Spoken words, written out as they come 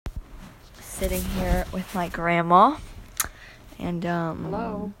sitting here with my grandma, and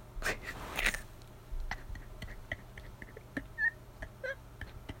Hello.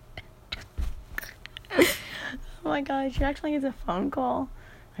 Oh my god, she actually gets a phone call.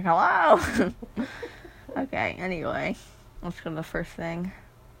 Like, hello. Okay, anyway, let's go to the first thing.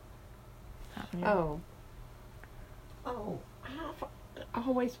 Oh, I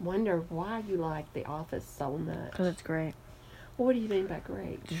always wonder why you like The Office so much. Because it's great. Well, what do you mean by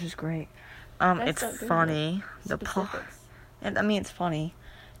great? This is great. That's It's funny. Specifics. It's funny.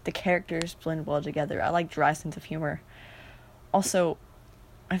 The characters blend well together. I like dry sense of humor. Also,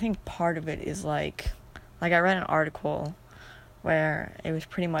 I think part of it is like I read an article where it was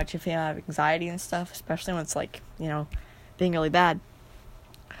pretty much if you have anxiety and stuff, especially when it's like, being really bad,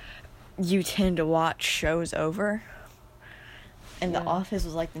 you tend to watch shows over. And The Office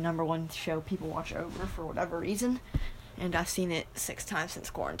was like the number one show people watch over for whatever reason. And I've seen it 6 times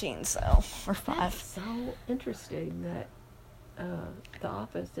since quarantine, or 5. That's so interesting that The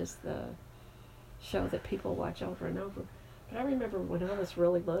Office is the show that people watch over and over. But I remember when I was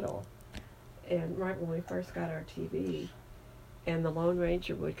really little, and right when we first got our TV, and The Lone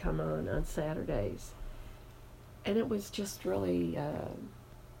Ranger would come on Saturdays. And it was just really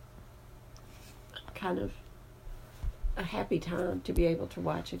kind of a happy time to be able to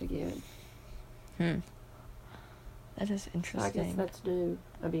watch it again. That is interesting. So I guess that's new.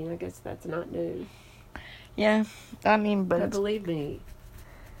 I guess that's not new. Yeah, But believe me,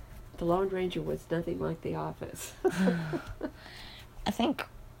 The Lone Ranger was nothing like The Office. I think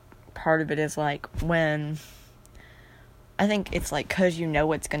part of it is because you know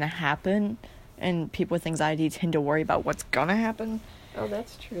what's going to happen, and people with anxiety tend to worry about what's going to happen. Oh,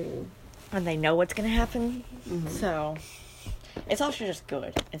 that's true. And they know what's going to happen. Mm-hmm. So, it's also just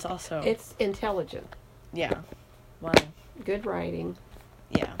good. It's intelligent. Yeah. Well, good writing.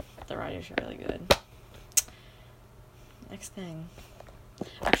 Yeah, the writers are really good. Next thing.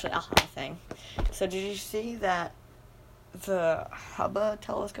 Actually, I'll have a thing. So, did you see that the Hubble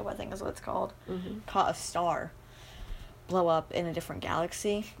telescope, I think is what it's called, caught a star blow up in a different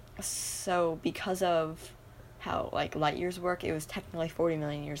galaxy? So, because of how, light years work, it was technically 40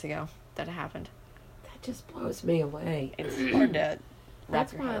 million years ago that it happened. That just blows me away. It's hard to wrap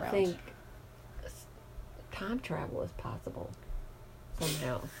That's your why head I around. think time travel is possible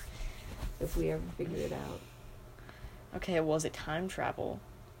somehow if we ever figure it out. Okay, was it time travel?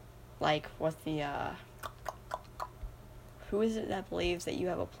 With the, who is it that believes that you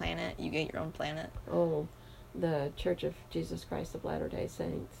have a planet, you get your own planet? Oh, the Church of Jesus Christ of Latter-day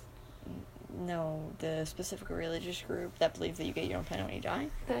Saints. No, the specific religious group that believes that you get your own planet when you die?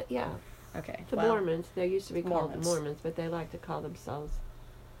 Yeah. Okay. The Mormons. They used to be called Mormons. the Mormons, but they like to call themselves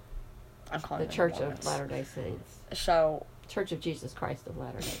I'm calling the them Church Mormons. of Latter-day Saints. So, Church of Jesus Christ of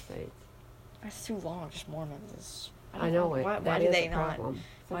Latter-day Saints. that's too long, just Mormons. I know it. Why do they not? Problem.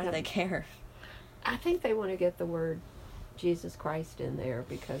 Why do they care? I think they want to get the word Jesus Christ in there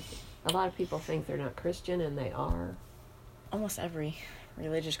because a lot of people think they're not Christian, and they are. Almost every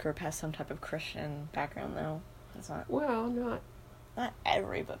religious group has some type of Christian background, though. It's not. Well, Not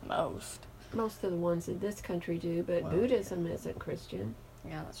every, but most. Most of the ones in this country do, but Buddhism isn't Christian.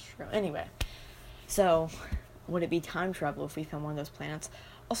 Yeah, that's true. Anyway, so would it be time travel if we found one of those planets?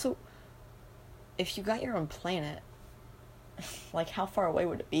 Also, if you got your own planet, how far away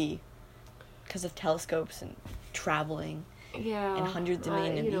would it be? Because of telescopes and traveling. Yeah. And hundreds of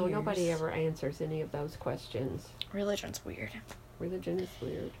millions of years. Nobody ever answers any of those questions. Religion's weird. Religion is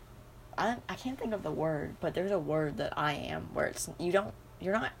weird. I can't think of the word, but there's a word that I am where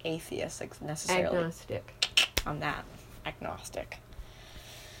you're not atheistic necessarily. Agnostic. I'm that. Agnostic.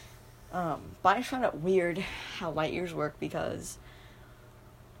 But I just found it weird how light years work because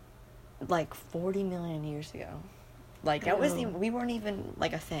 40 million years ago, we weren't even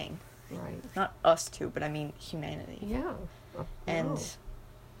a thing. Right. Not us two, but I mean humanity. Yeah. And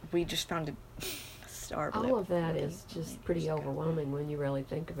we just found a star. All of that is just pretty overwhelming when you really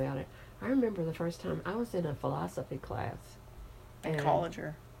think about it. I remember the first time I was in a philosophy class. In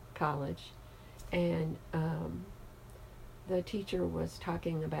college, and the teacher was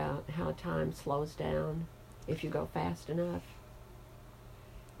talking about how time slows down if you go fast enough.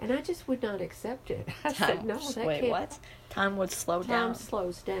 And I just would not accept it. I said, no, that wait, can't. what? Time would slow down? Time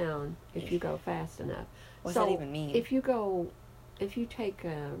slows down if you go fast enough. What does that even mean? If you take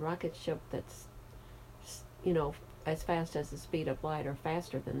a rocket ship that's, as fast as the speed of light or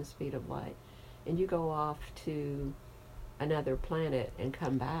faster than the speed of light, and you go off to another planet and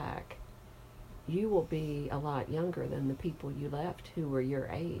come back, you will be a lot younger than the people you left who were your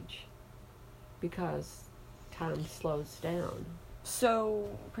age, because time slows down. So,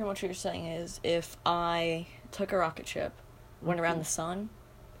 pretty much what you're saying is, if I took a rocket ship, went around the sun,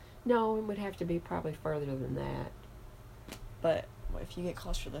 No, it would have to be probably further than that. but if you get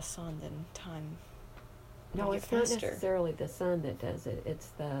closer to the sun, then time No, might it's get not faster. necessarily the sun that does it. It's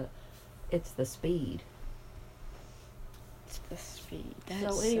the speed. It's the speed. That's So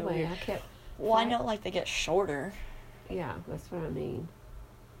so anyway, weird. I kept. Well, I know, like, they get shorter. Yeah, that's what I mean.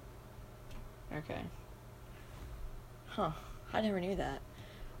 Okay. Huh. I never knew that.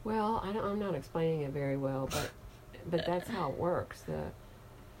 Well, I'm not explaining it very well, but that's how it works. The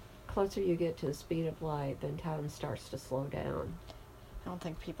closer you get to the speed of light, then time starts to slow down. I don't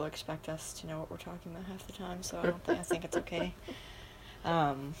think people expect us to know what we're talking about half the time, so I think it's okay.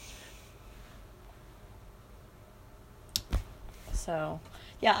 So,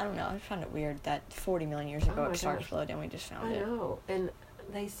 yeah, I don't know. I found it weird that 40 million years ago Oh my it started gosh. to slow down. We just found I it. know, and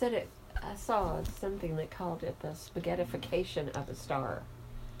they said it. I saw something that called it the spaghettification of a star.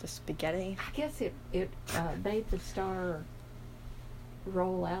 The spaghetti. I guess it made the star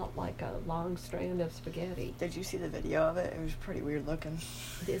roll out like a long strand of spaghetti. Did you see the video of it? It was pretty weird looking.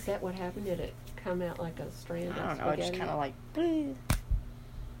 Is that what happened? Did it come out like a strand I of don't know. spaghetti? It just kind of like. Bleh.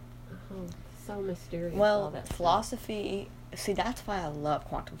 Oh, so mysterious. all Well, that stuff. philosophy. See, that's why I love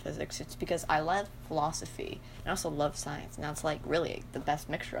quantum physics. It's because I love philosophy and I also love science, and that's like really the best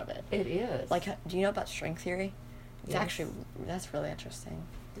mixture of it. It is. Like, do you know about string theory? It's Yes. actually that's really interesting.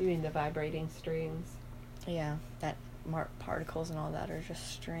 You mean the vibrating strings? Yeah, that particles and all that are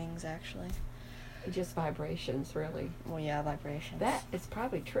just strings, actually. Just vibrations, really. Well, yeah, vibrations. That is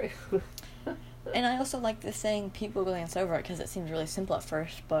probably true. And I also like the saying people glance over it because it seems really simple at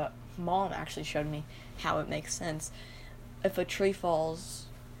first, but Mom actually showed me how it makes sense. If a tree falls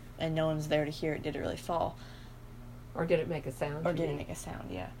and no one's there to hear it, did it really fall? Or did it make a sound? Or you did it mean? make a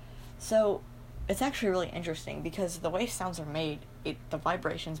sound? Yeah. So it's actually really interesting because the way sounds are made, the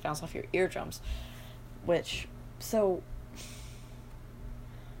vibrations bounce off your eardrums, so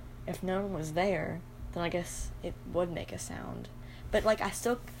if no one was there, then I guess it would make a sound. But like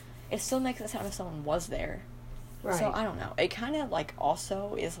it still makes a sound if someone was there. Right. So I don't know. It kind of like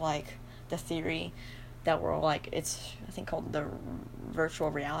also is like the theory that we're like, it's I think called the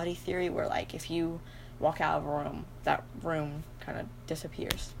virtual reality theory, where like if you walk out of a room, that room kind of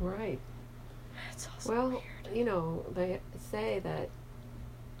disappears. Right. It's also Well, weird. you know, they say that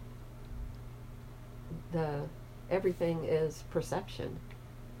everything is perception.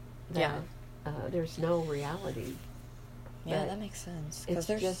 Yeah. That there's no reality. Yeah, but that makes sense. It's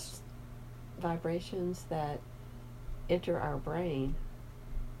There's just vibrations that enter our brain.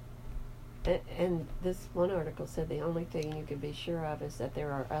 And this one article said the only thing you can be sure of is that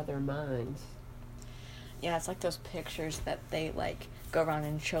there are other minds. yeah, it's like those pictures that they like go around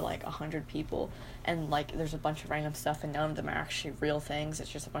and show like 100 people, and like there's a bunch of random stuff, and none of them are actually real things.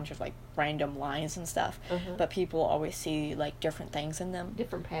 It's just a bunch of like random lines and stuff. Uh-huh. But people always see like different things in them.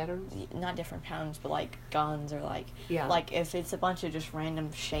 Different patterns. Not different patterns, but like guns or like Yeah. like if it's a bunch of just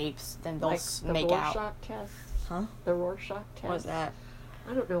random shapes, then they'll Like the make Rorschach out. test. Huh? The Rorschach test. What's that?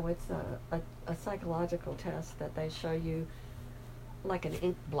 I don't know. It's a psychological test that they show you, like an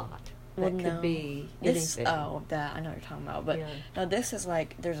ink blot. That Well, could no. be This anything. that I know what you're talking about, but Yeah. no, this is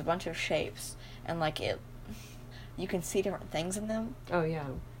like there's a bunch of shapes, and like you can see different things in them, Oh yeah.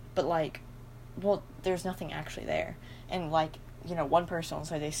 but like, well, there's nothing actually there, and like one person will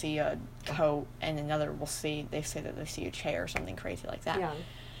say they see a coat, and another will say they see a chair or something crazy like that. Yeah.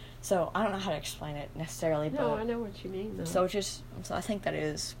 So I don't know how to explain it necessarily, but No, I know what you mean though. so I think that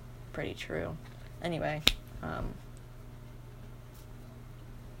is pretty true. Anyway,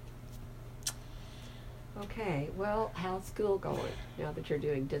 Okay, well, how's school going now that you're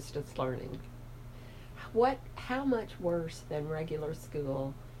doing distance learning? How much worse than regular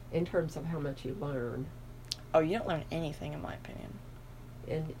school in terms of how much you learn? oh, you don't learn anything in my opinion.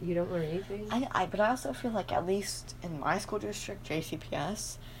 And you don't learn anything? But I also feel like at least in my school district,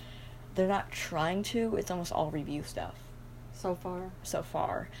 JCPS, they're not trying to. It's almost all review stuff So far? so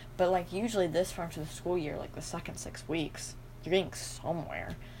far. But like usually this far into the school year, like the second 6 weeks, you're getting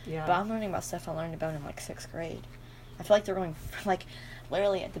somewhere. Yeah. But I'm learning about stuff I learned about in like 6th grade. I feel like they're going like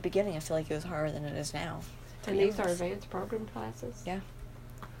literally at the beginning. I feel like it was harder than it is now. to And be these are honest. advanced program classes? Yeah.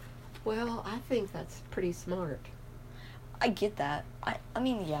 Well, I think that's pretty smart. I get that. I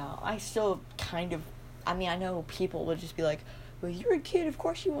mean, yeah, I still kind of, I mean, I know people would just be like, well, you're a kid, of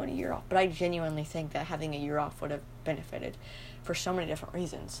course you want a year off. But I genuinely think that having a year off would have benefited for so many different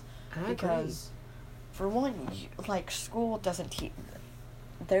reasons. I Because, for one, like, school doesn't teach,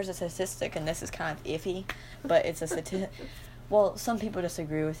 there's a statistic, and this is kind of iffy, but it's a statistic. Well, some people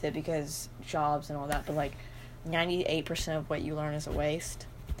disagree with it because jobs and all that, but, like, 98% of what you learn is a waste,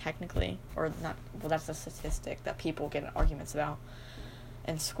 technically. Or not, well, that's a statistic that people get in arguments about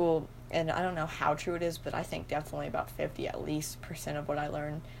in school. And I don't know how true it is, but I think definitely about 50 at least % of what I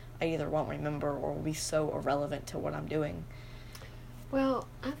learn I either won't remember or will be so irrelevant to what I'm doing. Well,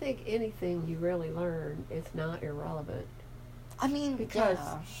 I think anything you really learn is not irrelevant. I mean, because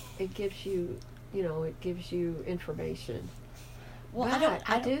yeah. it gives you, it gives you information. Well, but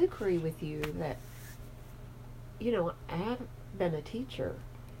I do agree with you that, I've been a teacher,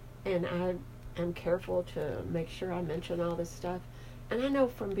 and I'm careful to make sure I mention all this stuff. And I know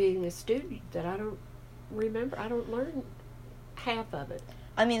from being a student that I don't learn half of it.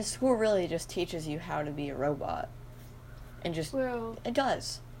 I mean, school really just teaches you how to be a robot. And just, it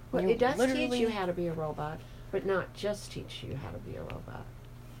does. Well, it does teach you how to be a robot, but not just teach you how to be a robot.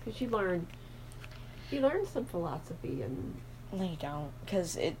 Because you learn some philosophy and... No, you don't.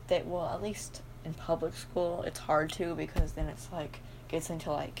 Because well, at least in public school, it's hard to, because then it's gets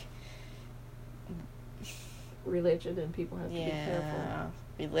into religion, and people have to be careful.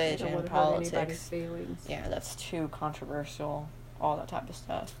 Religion, don't want to politics. hurt anybody's feelings. Yeah, that's too controversial. All that type of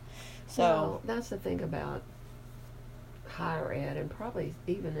stuff. So well, that's the thing about higher ed, and probably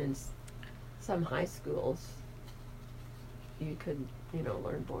even in some high schools, you could,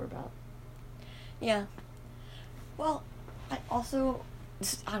 learn more about. Yeah. Well, I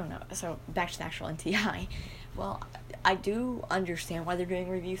don't know. So back to the actual NTI. Well, I do understand why they're doing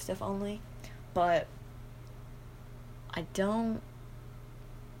review stuff only, but I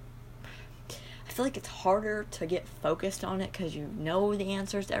feel like it's harder to get focused on it because you know the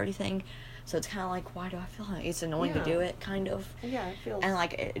answers to everything. So it's kind of like, why do I feel like it's annoying to do it, kind of? Yeah, it feels...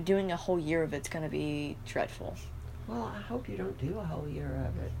 And, doing a whole year of it's going to be dreadful. Well, I hope you don't do a whole year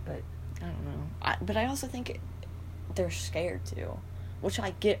of it, but... I don't know. But I also think they're scared to, which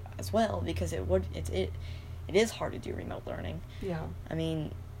I get as well, because it is hard to do remote learning. Yeah. I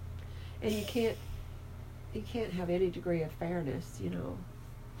mean... And you can't have any degree of fairness,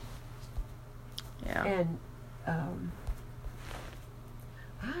 Yeah. And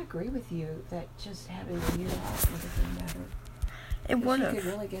I agree with you that just having a year off would have been better. It would have. You could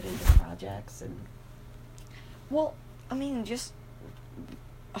really get into projects and... Well, I mean, just...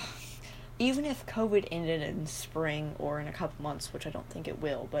 even if COVID ended in spring or in a couple months, which I don't think it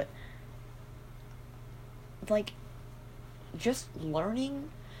will, but... just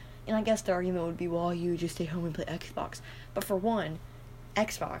learning... And I guess the argument would be, well, you just stay home and play Xbox. But for one,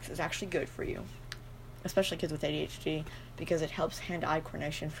 Xbox is actually good for you. Especially kids with ADHD, because it helps hand-eye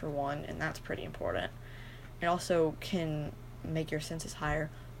coordination for one, and that's pretty important. It also can make your senses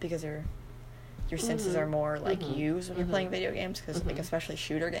higher, because your senses are more used when you're playing video games, because especially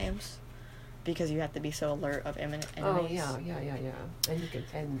shooter games, because you have to be so alert of enemies. Oh yeah.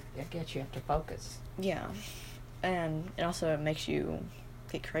 And I guess you have to focus. Yeah, and it also makes you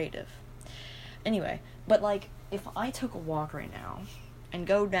get creative. Anyway, but if I took a walk right now and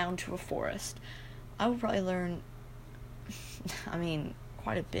go down to a forest, I would probably learn,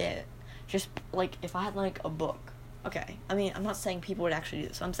 quite a bit. Just, if I had, a book. Okay, I'm not saying people would actually do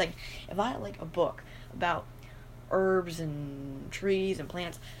this. I'm saying, if I had, a book about herbs and trees and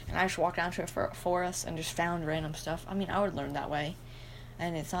plants, and I just walked down to a forest and just found random stuff, I would learn that way.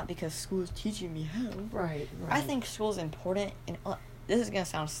 And it's not because school is teaching me how. Right. I think school is important, and this is going to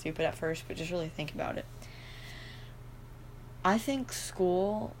sound stupid at first, but just really think about it. I think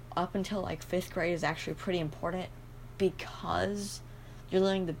school, up until 5th grade, is actually pretty important, because you're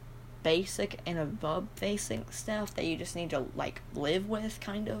learning the basic and above basic stuff that you just need to live with,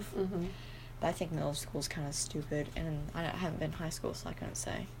 kind of. Mm-hmm. But I think middle school's kind of stupid, and I haven't been in high school, so I couldn't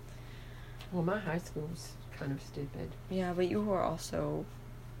say. Well, my high school's kind of stupid. Yeah, but you also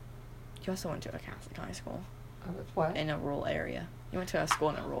went to a Catholic high school. What? In a rural area. You went to a school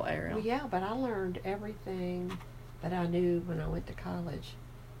in a rural area. Well, yeah, but I learned everything that I knew when I went to college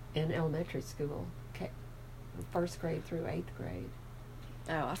in elementary school, 1st grade through 8th grade.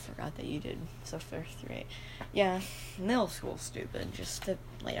 Oh, I forgot that you did. So 1st through 8th. Yeah, middle school's stupid. Just to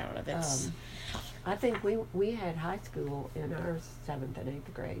lay out events. I think we had high school in our 7th and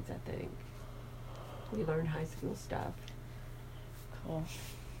 8th grades, I think. We learned high school stuff. Cool.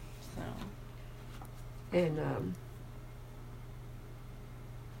 So. And,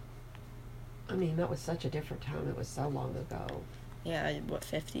 that was such a different time. It was so long ago. Yeah, what,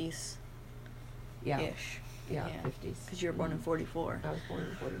 50s? Yeah. Ish. Yeah, 50s. Because you were born in 44. I was born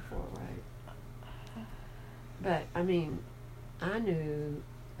in 44, right. But, I knew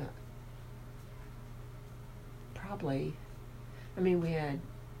probably, we had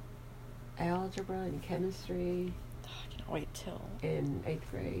algebra and chemistry. I can't wait till. In 8th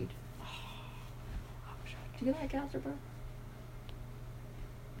grade. Do you like algebra?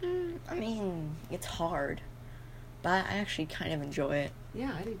 I mean, it's hard, but I actually kind of enjoy it.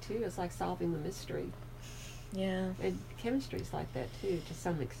 Yeah, I do too. It's like solving the mystery. Yeah. And chemistry's like that too, to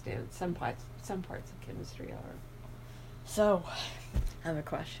some extent. Some parts of chemistry are. So, I have a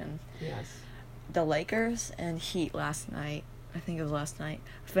question. Yes. The Lakers and Heat last night, I think it was last night,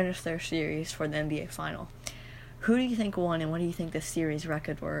 finished their series for the NBA final. Who do you think won, and what do you think the series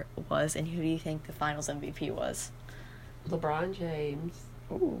record was, and who do you think the finals MVP was? LeBron James.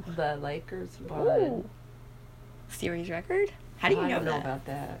 Ooh. The Lakers won. Ooh. Series record? How do you know that? I don't know about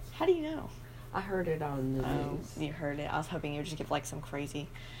that. How do you know? I heard it on the Oh, news. you heard it. I was hoping you would just give, like, some crazy...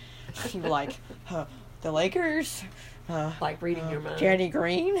 You were like, the Lakers? Like reading your mind. Jenny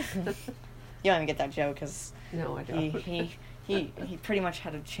Green? You don't even get that joke, because... No, I don't. He pretty much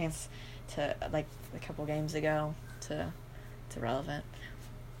had a chance to, like, a couple games ago to relevant.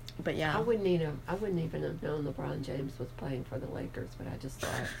 But yeah. I wouldn't even have known LeBron James was playing for the Lakers, but I just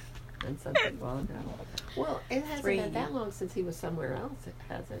thought, and some people all know. Well, it hasn't been that long since he was somewhere else,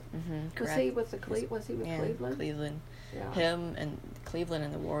 has it? Mm-hmm, was he with Cleveland? Cleveland. Yeah. Him and Cleveland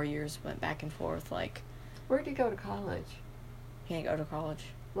and the Warriors went back and forth. Like, where'd he go to college? He didn't go to college.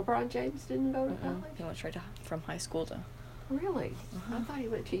 LeBron James didn't go to college? He went straight from high school to... Really? I thought he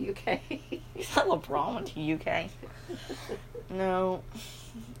went to UK. He's not LeBron went to UK. No.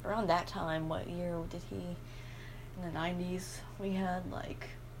 Around that time, what year did he... In the 90s, we had, like,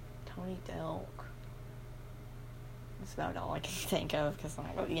 Tony Delk. That's about all I can think of, because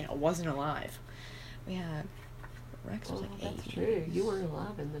I, wasn't alive. We had... Rex was like 8. That's true. You weren't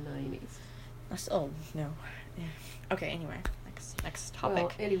alive in the 90s. Oh, no. Yeah. Okay, anyway. Next topic.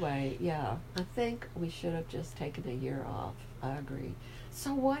 Well, anyway, yeah. I think we should have just taken a year off. I agree.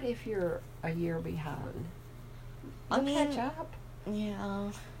 So what if you're a year behind? You'll catch up.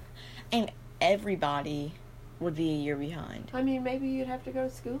 Yeah. And everybody would be a year behind. I mean, maybe you'd have to go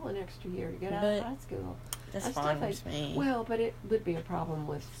to school an extra year to get out of high school. That's fine with me. Well, but it would be a problem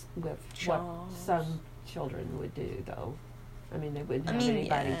with what some children would do, though. I mean, they wouldn't have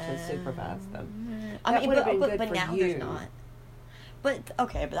anybody to supervise them. That would have been good for now you. There's not. But,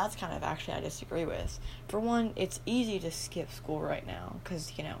 okay, but that's kind of actually I disagree with. For one, it's easy to skip school right now,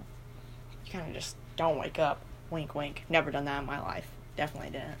 because, you kind of just don't wake up. Wink, wink. Never done that in my life.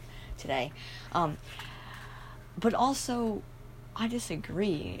 Definitely didn't today. But also, I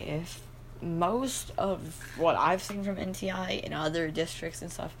disagree. If most of what I've seen from NTI and other districts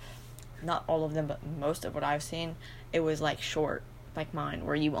and stuff, not all of them, but most of what I've seen, it was, like, short. Like mine,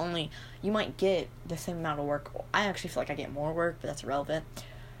 where you might get the same amount of work. I actually feel like I get more work, but that's irrelevant.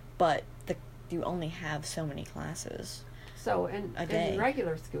 But you only have so many classes. So in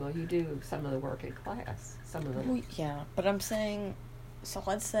regular school, you do some of the work in class. Some of the yeah, but I'm saying, so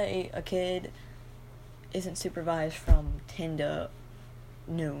let's say a kid isn't supervised from 10 to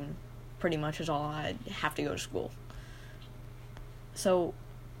noon. Pretty much is all I have to go to school. So,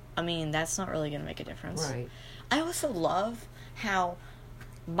 I mean, that's not really going to make a difference. Right. I also love how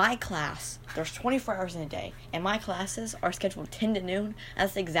my class, there's 24 hours in a day, and my classes are scheduled 10 to noon.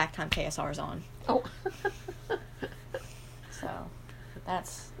 That's the exact time KSR is on. Oh. So,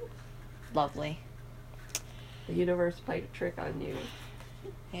 that's lovely. The universe played a trick on you.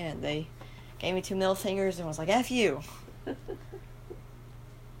 And they gave me 2 middle fingers and was like, F you.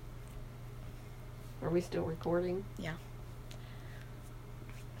 Are we still recording? Yeah.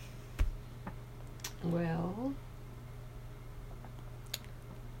 Well,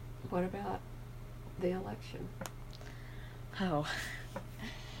 what about the election? Oh,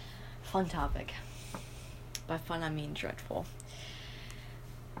 fun topic. By fun, I mean dreadful.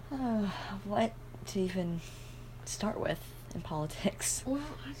 What to even start with in politics? Well,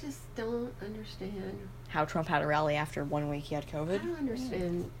 I just don't understand. How Trump had a rally after 1 week he had COVID? I don't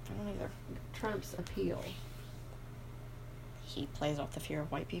understand I don't either. Trump's appeal. He plays off the fear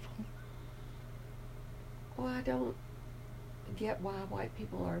of white people. Well, I don't get why white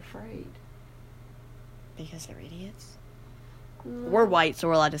people are afraid. Because they're idiots? No. We're white, so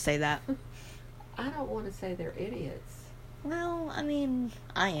we're allowed to say that. I don't want to say they're idiots. Well, I mean,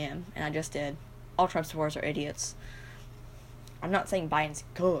 I am, and I just did. All Trump supporters are idiots. I'm not saying Biden's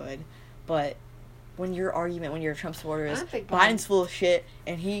good, but when your Trump supporter is, Biden's full of shit,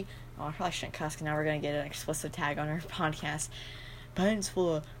 and he... Oh, I probably shouldn't cuss, because now we're going to get an explicit tag on our podcast. Biden's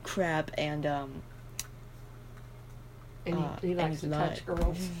full of crap, and, he likes to touch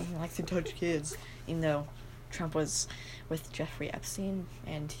girls. He likes to touch kids. Even though Trump was with Jeffrey Epstein,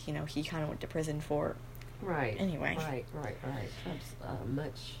 and, he kind of went to prison for... Right. Anyway. Right. Trump's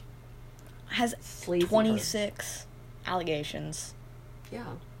much... Has 26 allegations. Yeah.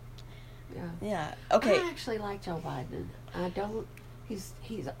 Yeah. Yeah. Okay. I actually like Joe Biden. I don't. He's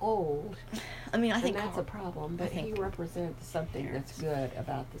old. I mean, I think and that's a problem. But he represents something that's good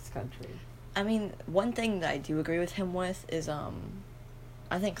about this country. I mean, one thing that I do agree with him with is I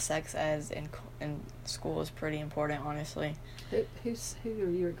think sex ed in school is pretty important. Honestly. Who are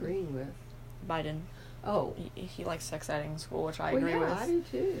you agreeing with? Biden. Oh, he likes sex ed in school, which I agree with. I do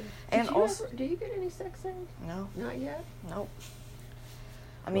too. And also, do you get any sex ed? No, not yet. Nope.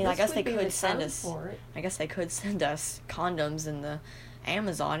 I mean, I guess they could send us. For it. I guess they could send us condoms in the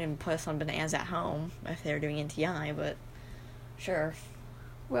Amazon and put us on bananas at home if they were doing NTI. But sure.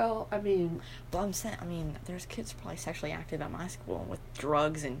 Well, I mean, there's kids probably sexually active at my school with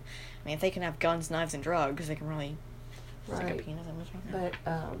drugs, and I mean, if they can have guns, knives, and drugs, they can really stick a penis in But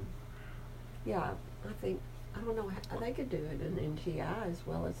yeah, I don't know how they could do it in NTI as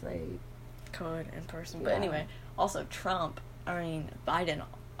well as they could in person. But anyway, also Biden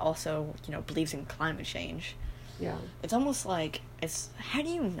also, believes in climate change. Yeah. It's almost like how do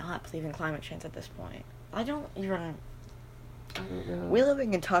you not believe in climate change at this point? I don't know. We live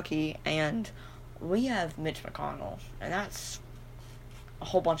in Kentucky, and we have Mitch McConnell, and that's a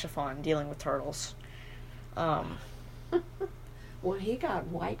whole bunch of fun dealing with turtles. Well, he got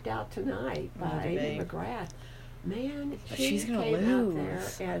wiped out tonight by Amy McGrath. Man, she's gonna came lose.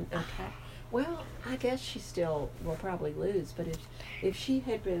 out there and attacked. Well, I guess she still will probably lose, but if she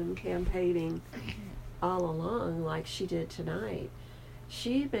had been campaigning all along like she did tonight,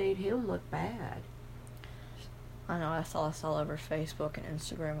 she made him look bad. I know, I saw this all over Facebook and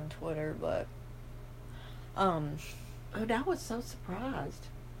Instagram and Twitter, but oh, I was so surprised.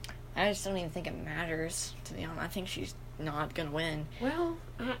 I just don't even think it matters, to be honest. I think she's not gonna win. Well,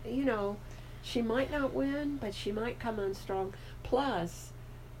 she might not win, but she might come on strong. Plus,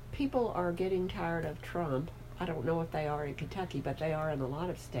 people are getting tired of Trump. I don't know if they are in Kentucky, but they are in a lot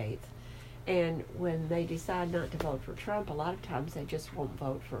of states. And when they decide not to vote for Trump, a lot of times they just won't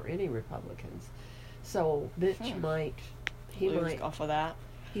vote for any Republicans. So Mitch might lose off of that.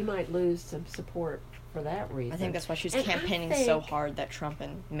 He might lose some support for that reason. I think that's why she's campaigning so hard that Trump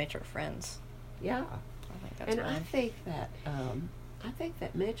and Mitch are friends. Yeah. I think that's I think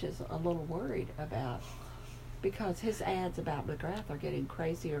that Mitch is a little worried about, because his ads about McGrath are getting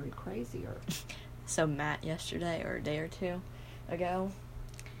crazier and crazier. So Matt yesterday, or a day or two ago,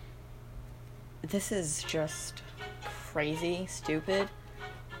 this is just crazy, stupid,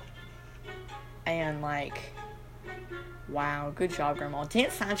 and wow, good job, Grandma.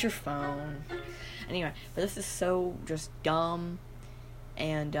 Didn't silence your phone. Anyway, but this is so just dumb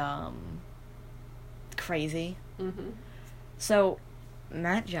and crazy. Mm-hmm. So,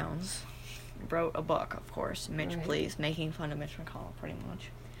 Matt Jones wrote a book, of course, Mitch Right. Please, making fun of Mitch McConnell, pretty much.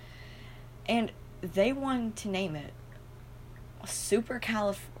 And they wanted to name it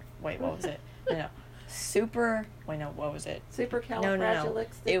Wait, what was it? No. What was it? Supercalifragilistic.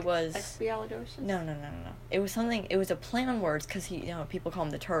 It was expialidocious. No. It was something. It was a play on words because people call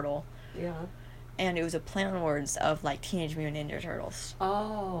him the turtle. Yeah. And it was a play on words of Teenage Mutant Ninja Turtles.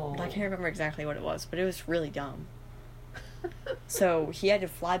 Oh. I can't remember exactly what it was, but it was really dumb. So he had to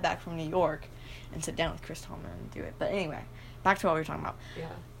fly back from New York and sit down with Chris Tallman and do it. But anyway, back to what we were talking about. Yeah.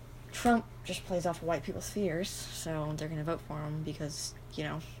 Trump just plays off of white people's fears, so they're going to vote for him because,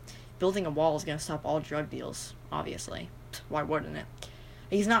 building a wall is going to stop all drug deals, obviously. Why wouldn't it?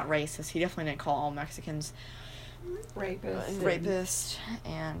 He's not racist. He definitely didn't call all Mexicans rapist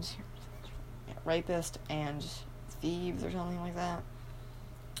and thieves or something like that.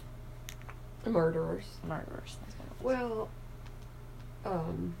 Murderers. That's what it was. Well,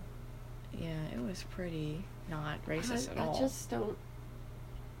 yeah, it was pretty not racist at all. I just don't,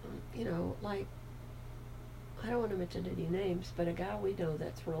 I don't want to mention any names, but a guy we know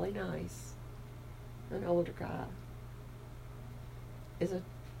that's really nice, an older guy, is a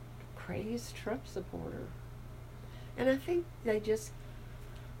crazed Trump supporter. And I think they just...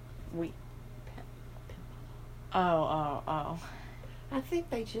 Oh. I think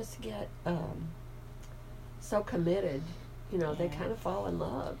they just get so committed, they kind of fall in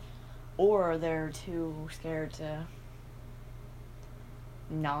love. Or they're too scared to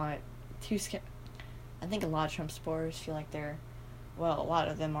I think a lot of Trump supporters feel like a lot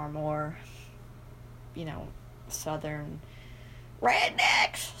of them are more, Southern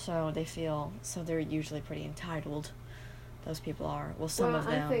rednecks. So they're usually pretty entitled. Those people are. Well, some of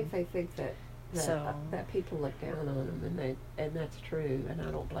them. I think they think that people look down on them, and that's true, and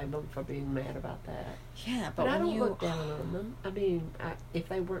I don't blame them for being mad about that. Yeah, but I don't look down on them. I mean, if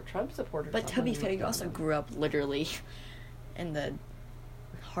they weren't Trump supporters. But to be fair, you also grew up literally in the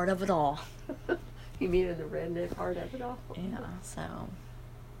heart of it all. You mean in the redneck heart of it all? Yeah, so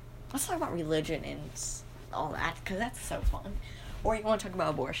let's talk about religion and all that, because that's so fun. Or you want to talk about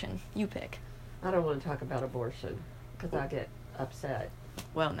abortion? You pick. I don't want to talk about abortion because I get upset.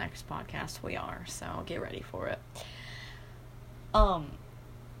 Well, next podcast we are, so get ready for it.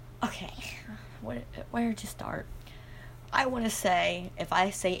 Okay, where to start? I want to say, if I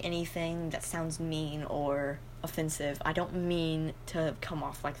say anything that sounds mean or offensive, I don't mean to come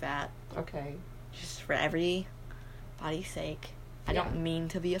off like that. Okay. Just for everybody's sake. I don't mean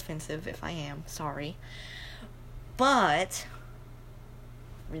to be offensive if I am. Sorry. But,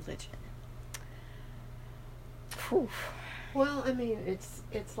 religion. Whew. Well, I mean,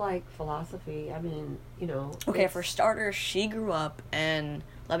 it's like philosophy. I mean, you know. Okay, for starters, she grew up in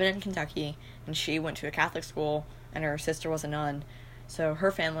Lebanon, Kentucky, and she went to a Catholic school, and her sister was a nun. So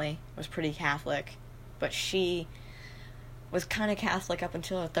her family was pretty Catholic, but she was kind of Catholic up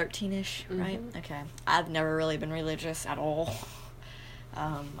until 13-ish, right? Okay. I've never really been religious at all.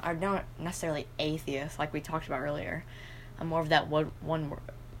 I'm not necessarily atheist, like we talked about earlier. I'm more of that one word.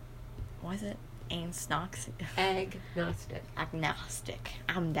 What is it? Agnostic.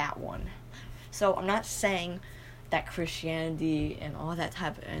 I'm that one. So I'm not saying that Christianity and all that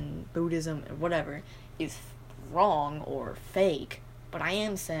type and Buddhism and whatever is wrong or fake, but I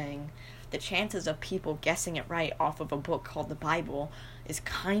am saying the chances of people guessing it right off of a book called the Bible is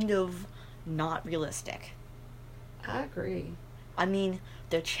kind of not realistic. I agree. I mean,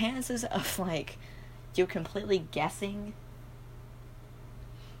 the chances of, like, you completely guessing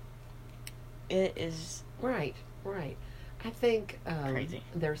it is... Right. I think crazy.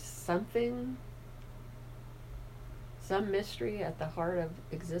 There's some mystery at the heart of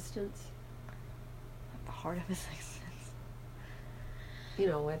existence. At the heart of his existence. You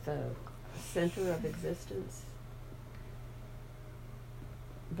know, at the center of existence.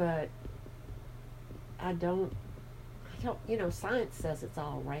 But I don't, you know, science says it's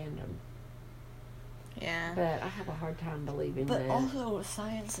all random. Yeah. But I have a hard time believing that. But also,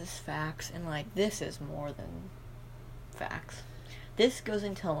 science is facts, and, like, this is more than facts. This goes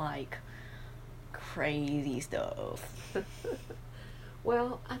into, like, crazy stuff.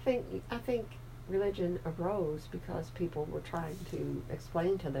 Well, I think religion arose because people were trying to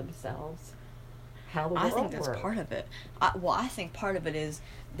explain to themselves how the world works. I think that's part of it. I think part of it is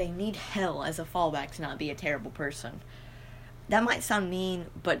they need hell as a fallback to not be a terrible person. That might sound mean,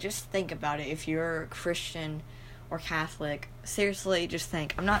 but just think about it. If you're Christian or Catholic, seriously, just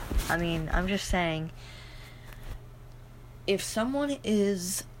think. I'm just saying, if someone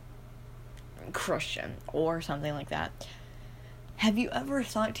is Christian or something like that, have you ever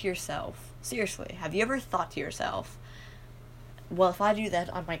thought to yourself, seriously, well, if I do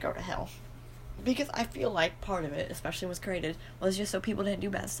that, I might go to hell? Because I feel like part of it, especially when it was created, was just so people didn't do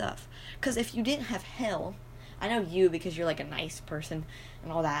bad stuff. Because if you didn't have hell... I know you because you're, like, a nice person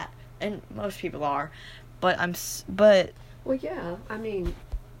and all that, and most people are, but Well, yeah, I mean...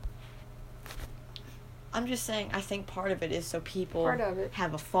 I'm just saying, I think part of it is so people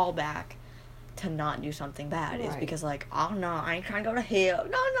have a fallback to not do something bad. Right. Is because, like, oh, no, I ain't trying to go to hell.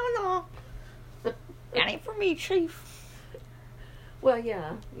 No. That ain't for me, Chief. Well,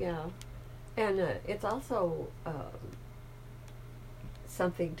 yeah. And it's also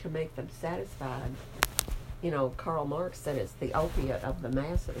something to make them satisfied. You know, Karl Marx said it's the opiate of the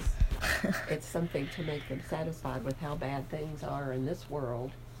masses. It's something to make them satisfied with how bad things are in this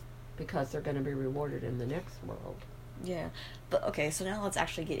world because they're going to be rewarded in the next world. Yeah. But, okay, so now let's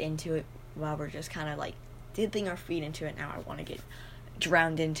actually get into it while we're just kind of, like, dipping our feet into it. Now I want to get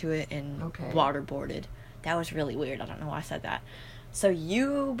drowned into it and waterboarded. That was really weird. I don't know why I said that. So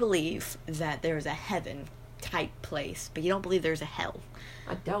you believe that there's a heaven type place, but you don't believe there's a hell.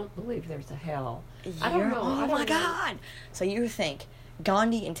 I don't believe there's a hell. I don't know. Oh my God. So you think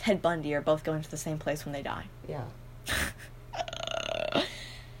Gandhi and Ted Bundy are both going to the same place when they die? Yeah.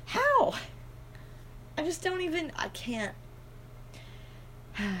 How? I just don't even... I can't...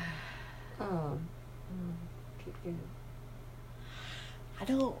 Keep going. I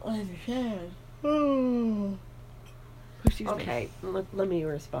don't understand. Excuse me. Okay, let me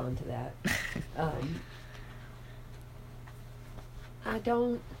respond to that. I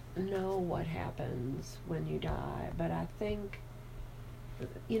don't know what happens when you die, but I think,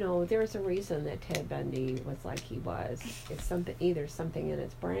 you know, there's a reason that Ted Bundy was like he was. It's either something in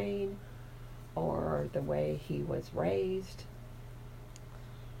his brain or the way he was raised.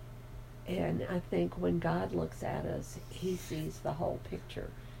 And I think when God looks at us, he sees the whole picture.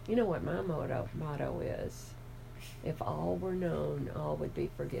 You know what my motto is? If all were known, all would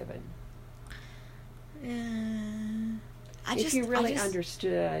be forgiven. If you really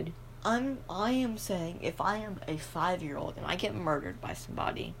understood. I am saying, if I am a 5-year-old and I get murdered by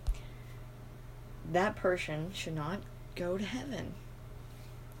somebody, that person should not go to heaven.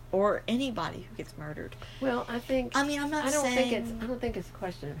 Or anybody who gets murdered. Well, I think... I mean, I'm not saying... I don't think it's a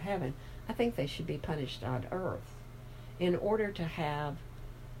question of heaven. I think they should be punished on earth. In order to have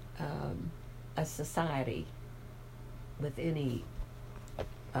a society with any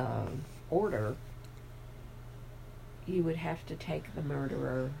order, you would have to take the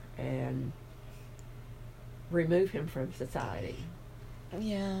murderer and remove him from society.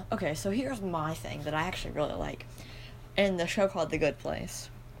 Yeah. Okay, so here's my thing that I actually really like. In the show called The Good Place.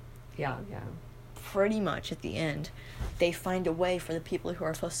 Yeah. Pretty much at the end, they find a way for the people who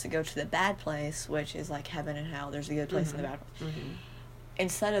are supposed to go to the bad place, which is like heaven and hell. There's a good place and the bad place. Mm-hmm.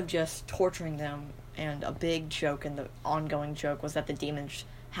 Instead of just torturing them, and a big joke and the ongoing joke was that the demons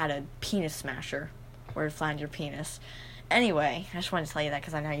had a penis smasher, where to find your penis. Anyway, I just wanted to tell you that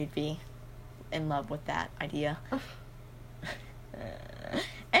because I know you'd be in love with that idea.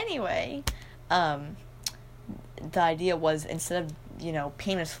 Anyway, the idea was instead of,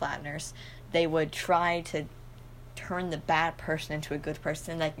 penis flatteners, they would try to turn the bad person into a good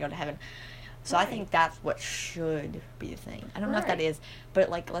person and they can go to heaven. So Right. I think that's what should be the thing. I don't know if that Right. is, but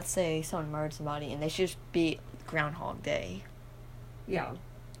let's say someone murdered somebody and they should just be Groundhog Day. Yeah.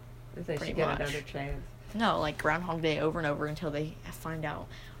 If they Pretty should get much. another chance. No, like Groundhog Day over and over until they find out.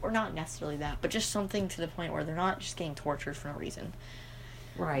 Or not necessarily that, but just something to the point where they're not just getting tortured for no reason.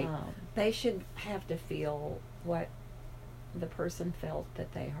 Right. Um, They should have to feel what the person felt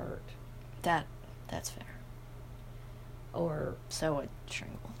that they hurt. That's fair. Or, So would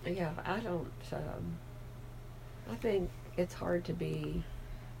Strangle. yeah, I don't, I think it's hard to be,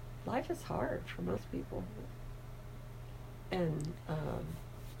 life is hard for most people. And,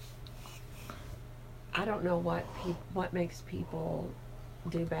 I don't know what makes people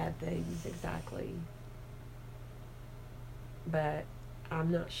do bad things exactly. But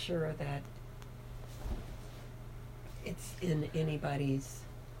I'm not sure that it's in anybody's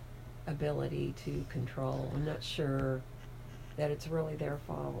ability to control. I'm not sure that it's really their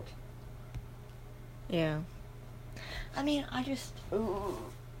fault. Yeah. I mean, I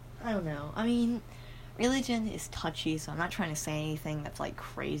don't know. I mean, religion is touchy, so I'm not trying to say anything that's,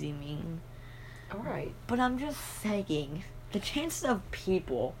 crazy mean. All right. But I'm just saying, the chances of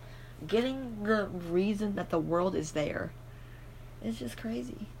people getting the reason that the world is there is just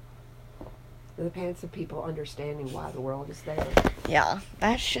crazy. The chance of people understanding why the world is there. Yeah,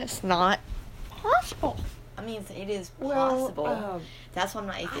 that's just not possible. I mean, it is possible. Well, that's why I'm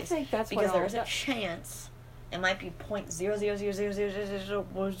not atheist. I think that's because what there's a chance. It might be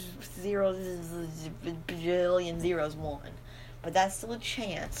 0.0000000 billion zeros one, but that's still a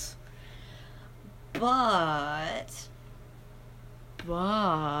chance. But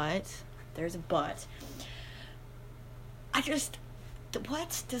there's a but.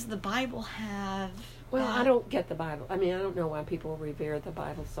 What does the Bible have? Well, I don't get the Bible. I mean, I don't know why people revere the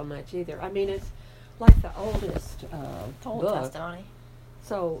Bible so much either. I mean, it's like the oldest Old book. Testimony.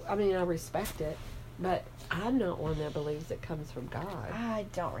 So, I mean, I respect it, but I'm not one that believes it comes from God. I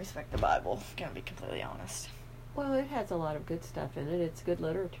don't respect the Bible, gonna be completely honest. Well, it has a lot of good stuff in it. It's good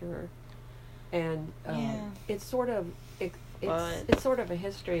literature, and Yeah. it's sort of it's sort of a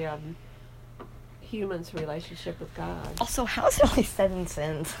history of humans' relationship with God. Also, how is it only 7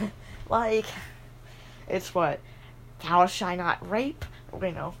 sins? It's what? Thou shalt not rape?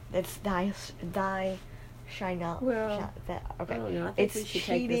 Wait, no. It's thou shalt not... Well, okay. I don't know. I think It's we should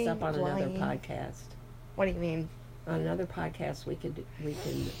take this up on cheating, another lying. podcast. What do you mean? On another podcast, we can get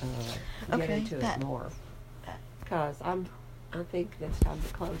Okay, into bet. it more. Because I think it's time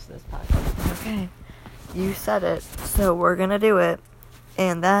to close this podcast. Okay. You said it, so we're gonna do it.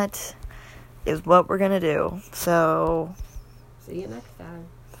 And that is what we're gonna do. So, See you next time.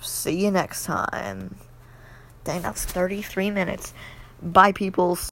 see you next time. Dang, that's 33 minutes. Bye, peoples.